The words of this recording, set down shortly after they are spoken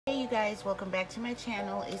Hey you guys, welcome back to my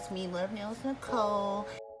channel. It's me, Love Nails Nicole.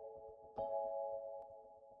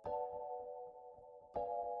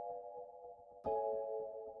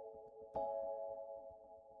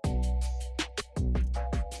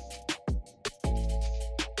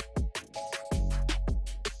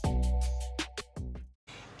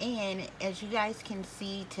 And as you guys can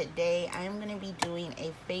see today, I am going to be doing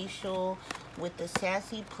a facial with the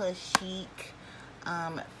Sassy Plus Chic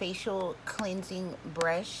facial cleansing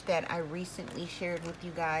brush that I recently shared with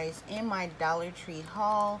you guys in my Dollar Tree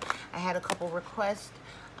haul. I had a couple requests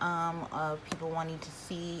of people wanting to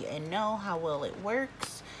see and know how well it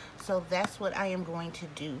works. So that's what I am going to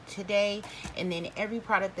do today. And then every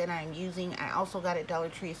product that I'm using, I also got at Dollar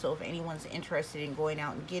Tree. So if anyone's interested in going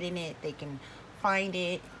out and getting it, they can find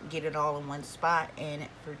it, get it all in one spot, and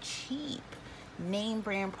for cheap name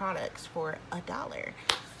brand products for $1.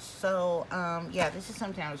 So yeah, this is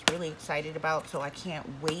something I was really excited about, so I can't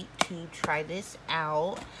wait to try this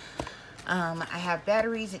out. I have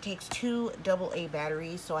batteries. It takes 2 AA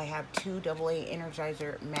batteries, so I have 2 AA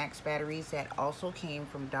Energizer Max batteries that also came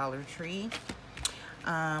from Dollar Tree.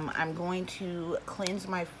 I'm going to cleanse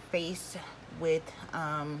my face with,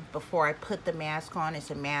 before I put the mask on,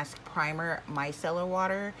 it's a mask primer, micellar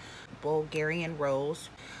water, Bulgarian Rose.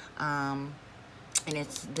 And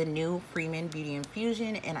it's the new Freeman Beauty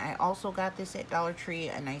Infusion, and I also got this at Dollar Tree,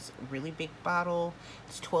 a nice really big bottle.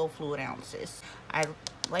 It's 12 fluid ounces. I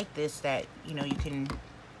like this, that you know, you can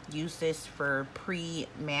use this for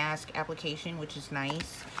pre-mask application, which is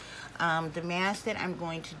nice. The mask that I'm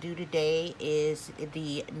going to do today is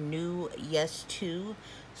the new Yes 2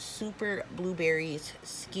 Super Blueberries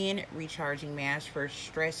Skin Recharging Mask for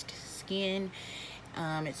stressed skin.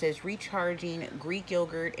 It says recharging Greek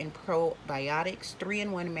yogurt and probiotics,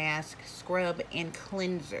 3-in-1 mask, scrub and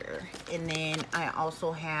cleanser. And then I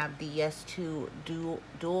also have the Yes 2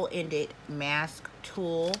 dual-ended mask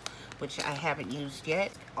tool, which I haven't used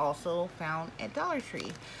yet, also found at Dollar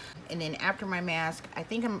Tree. And then after my mask, I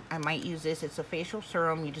think I might use this. It's a facial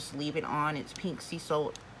serum. You just leave it on. It's pink sea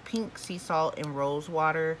salt and rose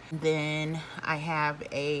water. Then I have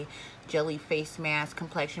a jelly face mask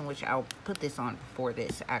complexion, which I'll put this on before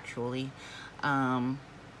this actually,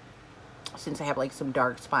 since I have like some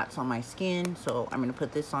dark spots on my skin. So I'm gonna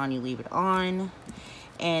put this on. You leave it on.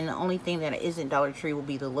 And the only thing that isn't Dollar Tree will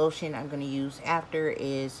be the lotion I'm going to use after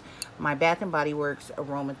is my Bath & Body Works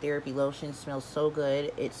aromatherapy lotion. Smells so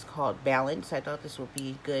good. It's called Balance. I thought this would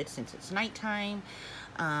be good since it's nighttime.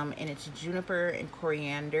 And it's juniper and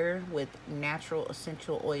coriander with natural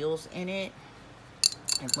essential oils in it.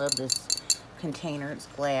 I love this container. It's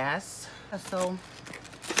glass. So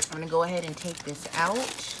I'm going to go ahead and take this out.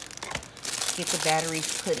 Get the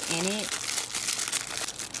batteries put in it.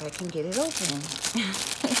 I can get it open.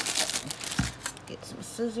 Get some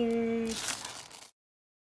scissors.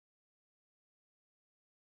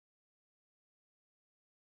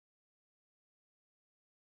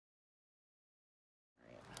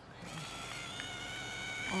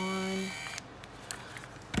 On.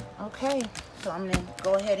 Okay, so I'm gonna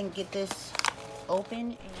go ahead and get this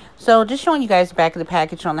open. So just showing you guys the back of the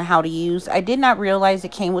package on the how to use. I did not realize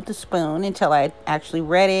it came with a spoon until I actually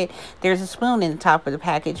read it. There's a spoon in the top of the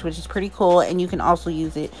package, which is pretty cool, and you can also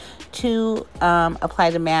use it to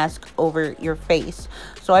apply the mask over your face.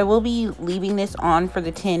 So I will be leaving this on for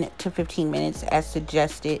the 10 to 15 minutes as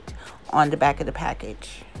suggested on the back of the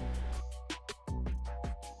package.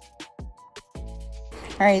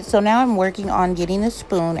 All right, so now I'm working on getting the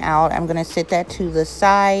spoon out. I'm gonna set that to the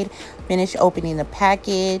side, finish opening the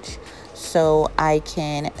package so I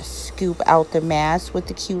can scoop out the mask with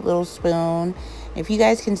the cute little spoon. If you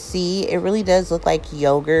guys can see, it really does look like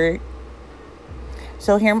yogurt.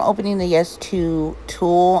 So here I'm opening the Yes 2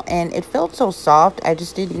 tool, and it felt so soft. I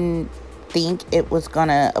just didn't think it was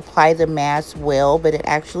gonna apply the mask well, but it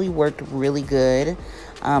actually worked really good,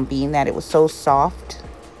 being that it was so soft,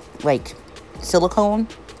 like silicone.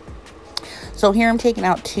 So here I'm taking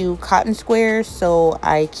out 2 cotton squares so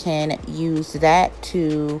I can use that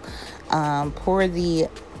to pour the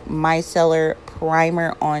micellar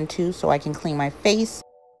primer onto so I can clean my face.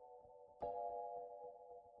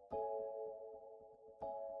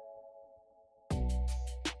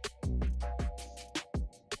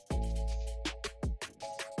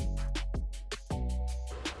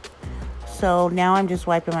 So now I'm just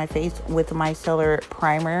wiping my face with the micellar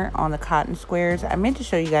primer on the cotton squares. I meant to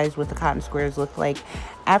show you guys what the cotton squares look like.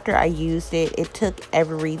 After I used it, it took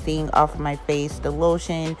everything off of my face. The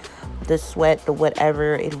lotion, the sweat, the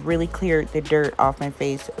whatever. It really cleared the dirt off my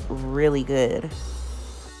face really good.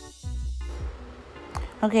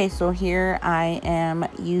 Okay, so here I am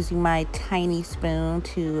using my tiny spoon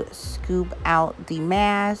to scoop out the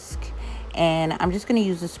mask, and I'm just going to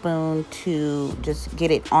use the spoon to just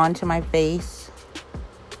get it onto my face.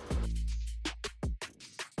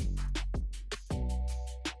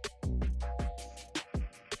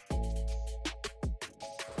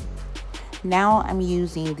 Now I'm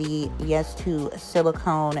using the Yes2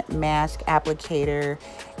 silicone mask applicator,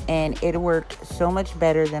 and it worked so much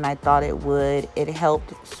better than I thought it would. It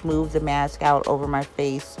helped smooth the mask out over my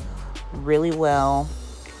face really well,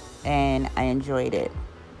 and I enjoyed it.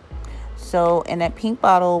 So, and that pink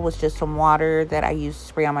bottle was just some water that I used to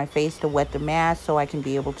spray on my face to wet the mask so I can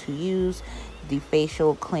be able to use the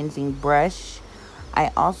facial cleansing brush.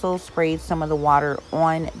 I also sprayed some of the water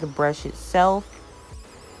on the brush itself.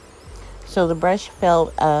 So the brush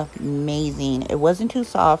felt amazing. It wasn't too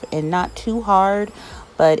soft and not too hard,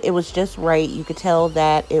 but it was just right. You could tell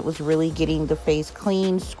that it was really getting the face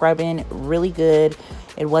clean, scrubbing really good.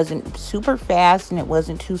 It wasn't super fast and it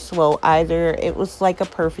wasn't too slow either. It was like a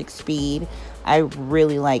perfect speed. I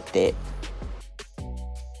really liked it.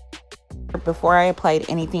 Before I applied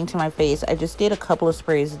anything to my face, I just did a couple of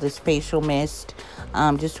sprays of this facial mist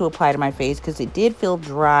just to apply to my face because it did feel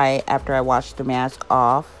dry after I washed the mask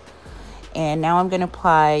off. And now I'm going to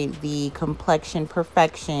apply the Complexion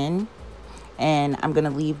Perfection, and I'm going to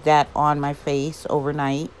leave that on my face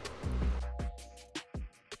overnight.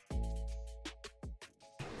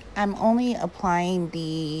 I'm only applying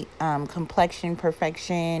the Complexion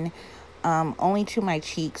Perfection only to my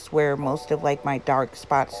cheeks where most of like my dark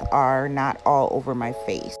spots are, not all over my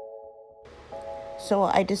face. So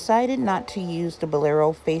I decided not to use the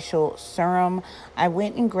Bolero facial serum. I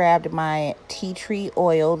went and grabbed my tea tree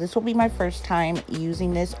oil. This will be my first time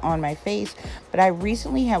using this on my face, but I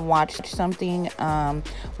recently have watched something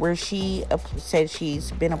where she said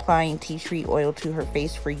she's been applying tea tree oil to her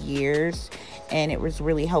face for years, and it was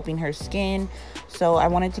really helping her skin. So I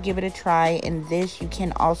wanted to give it a try, and this you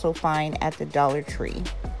can also find at the Dollar Tree.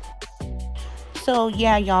 So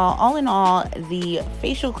yeah, y'all, all in all, the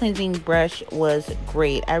facial cleansing brush was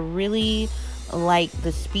great. I really like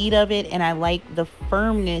the speed of it, and I like the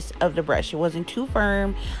firmness of the brush. It wasn't too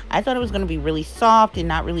firm. I thought it was going to be really soft and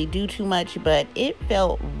not really do too much, but it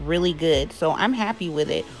felt really good. So I'm happy with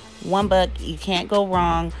it. $1, you can't go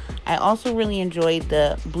wrong. I also really enjoyed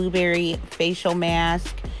the blueberry facial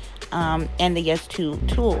mask and the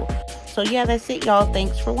Yes2 tool. So yeah, that's it, y'all.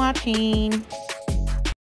 Thanks for watching.